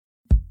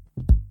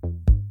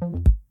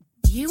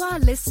You are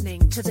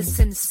listening to the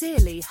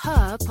Sincerely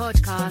Her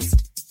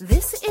podcast.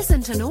 This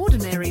isn't an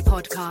ordinary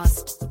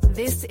podcast.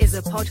 This is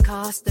a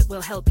podcast that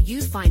will help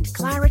you find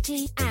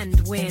clarity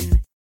and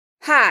win.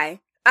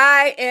 Hi,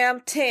 I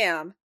am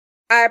Tam.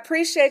 I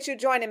appreciate you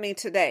joining me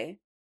today.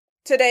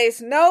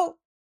 Today's note,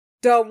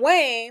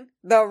 Dwayne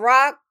 "The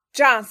Rock"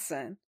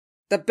 Johnson,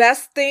 the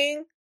best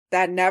thing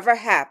that never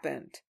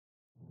happened.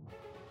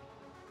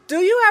 Do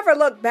you ever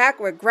look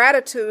back with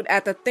gratitude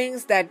at the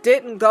things that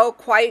didn't go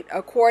quite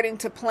according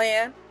to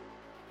plan?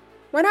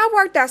 When I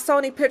worked at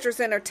Sony Pictures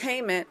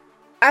Entertainment,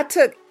 I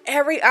took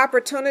every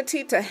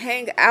opportunity to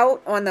hang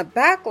out on the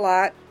back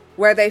lot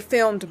where they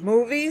filmed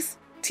movies,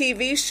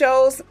 TV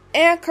shows,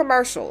 and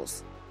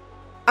commercials.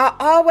 I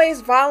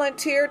always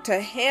volunteered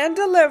to hand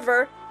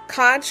deliver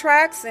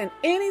contracts and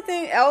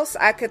anything else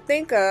I could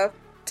think of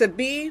to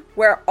be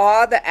where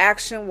all the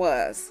action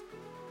was.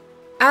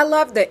 I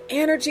loved the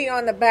energy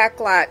on the back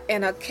lot,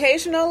 and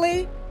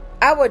occasionally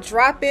I would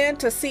drop in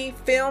to see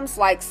films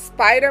like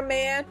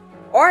Spider-Man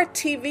or a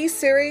TV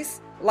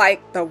series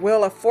like The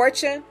Wheel of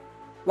Fortune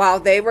while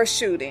they were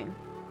shooting.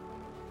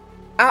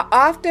 I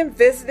often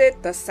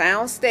visited the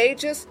sound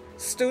stages,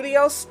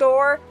 studio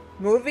store,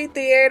 movie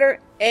theater,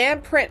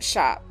 and print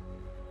shop.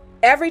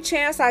 Every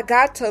chance I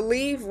got to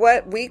leave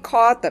what we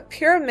called the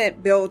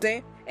Pyramid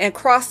Building and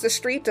cross the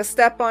street to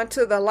step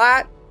onto the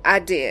lot, I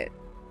did.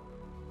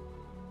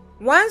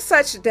 One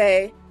such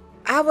day,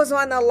 I was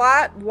on the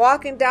lot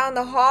walking down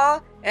the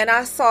hall and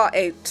I saw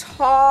a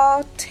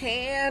tall,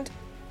 tanned,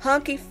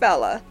 hunky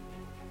fella.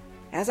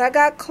 As I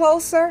got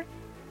closer,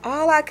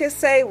 all I could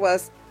say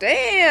was,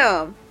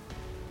 "Damn,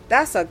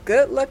 that's a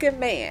good-looking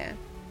man."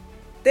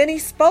 Then he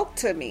spoke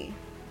to me.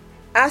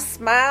 I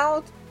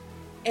smiled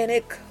and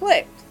it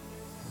clicked.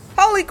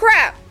 Holy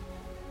crap,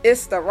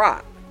 it's The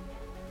Rock.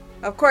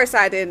 Of course,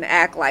 I didn't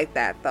act like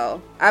that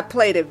though. I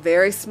played it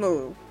very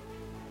smooth.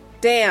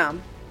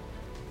 Damn.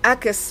 I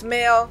could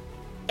smell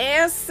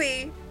and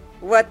see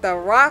what The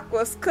Rock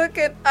was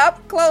cooking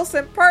up close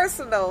and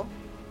personal.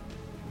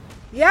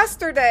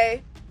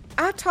 Yesterday,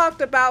 I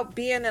talked about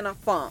being in a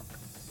funk.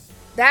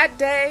 That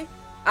day,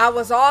 I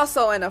was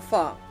also in a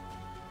funk.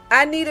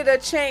 I needed a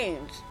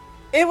change.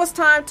 It was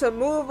time to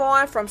move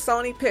on from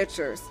Sony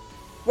Pictures.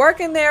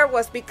 Working there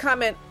was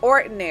becoming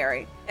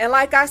ordinary. And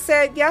like I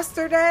said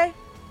yesterday,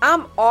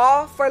 I'm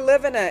all for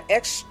living an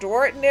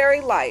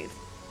extraordinary life.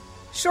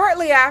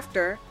 Shortly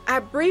after, I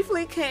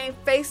briefly came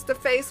face to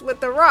face with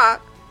The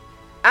Rock.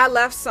 I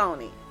left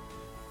Sony.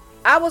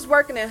 I was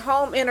working in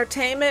home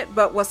entertainment,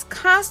 but was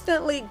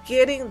constantly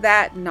getting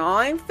that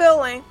gnawing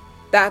feeling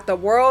that the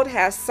world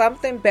has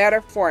something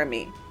better for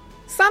me.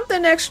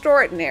 Something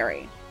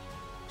extraordinary.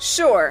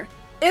 Sure,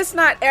 it's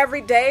not every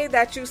day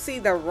that you see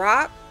The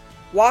Rock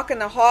walking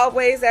the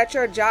hallways at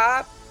your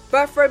job,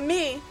 but for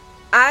me,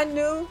 I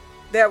knew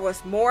there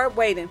was more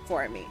waiting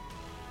for me.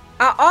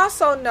 I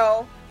also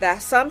know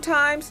that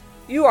sometimes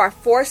you are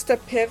forced to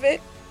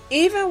pivot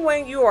even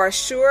when you are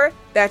sure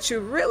that you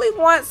really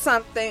want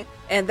something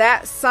and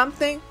that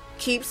something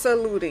keeps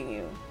eluding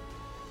you.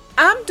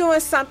 I'm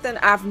doing something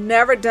I've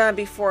never done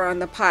before on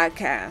the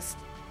podcast.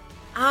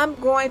 I'm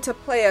going to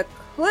play a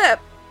clip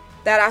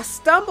that I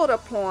stumbled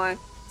upon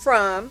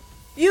from,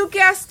 you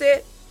guessed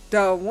it,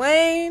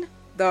 Dwayne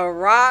 "The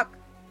Rock"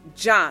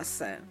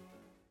 Johnson.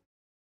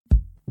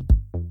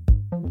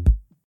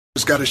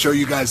 Just got to show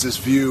you guys this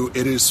view.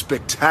 It is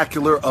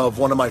spectacular of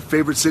one of my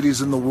favorite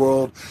cities in the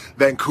world,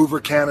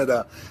 Vancouver,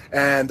 Canada.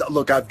 And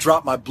look, I've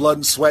dropped my blood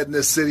and sweat in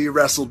this city,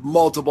 wrestled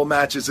multiple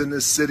matches in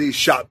this city,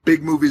 shot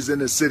big movies in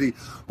this city.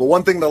 But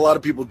one thing that a lot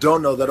of people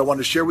don't know that I want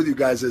to share with you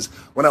guys is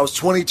when I was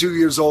 22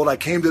 years old, I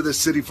came to this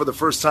city for the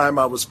first time.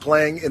 I was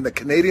playing in the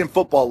Canadian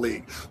Football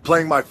League,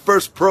 playing my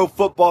first pro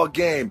football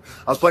game.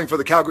 I was playing for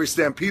the Calgary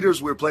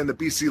Stampeders. We were playing the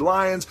BC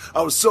Lions.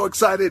 I was so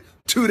excited.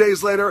 2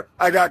 days later,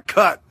 I got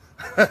cut.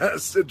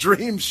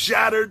 Dream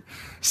shattered,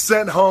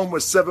 sent home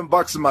with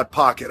 $7 in my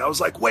pocket. I was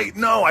like, wait,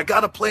 no, I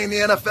got to play in the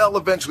NFL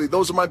eventually.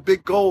 Those are my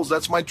big goals.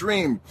 That's my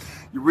dream.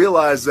 You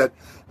realize that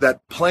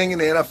playing in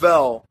the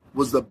NFL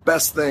was the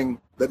best thing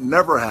that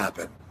never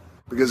happened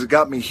because it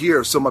got me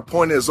here. So my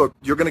point is, look,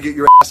 you're going to get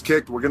your ass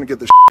kicked. We're going to get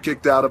the shit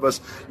kicked out of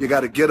us. You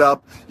got to get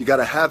up. You got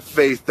to have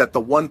faith that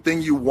the one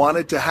thing you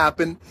wanted to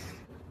happen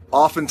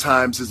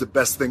oftentimes is the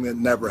best thing that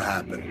never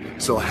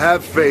happened. So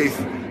have faith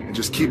and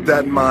just keep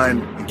that in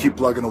mind and keep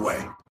plugging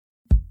away.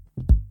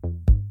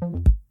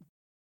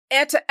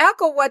 And to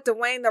echo what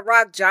Dwayne "The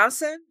Rock"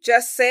 Johnson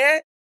just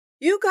said,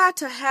 you got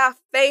to have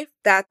faith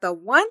that the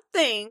one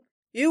thing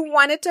you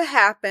wanted to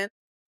happen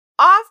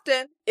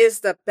often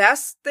is the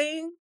best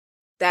thing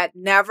that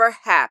never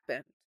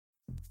happened.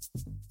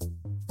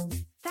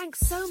 Thanks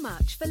so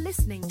much for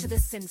listening to the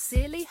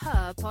Sincerely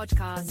Her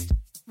podcast.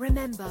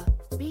 Remember,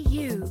 be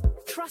you,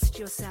 trust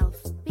yourself,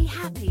 be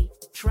happy,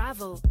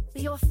 travel,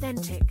 be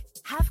authentic,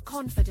 have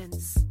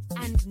confidence,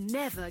 and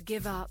never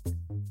give up.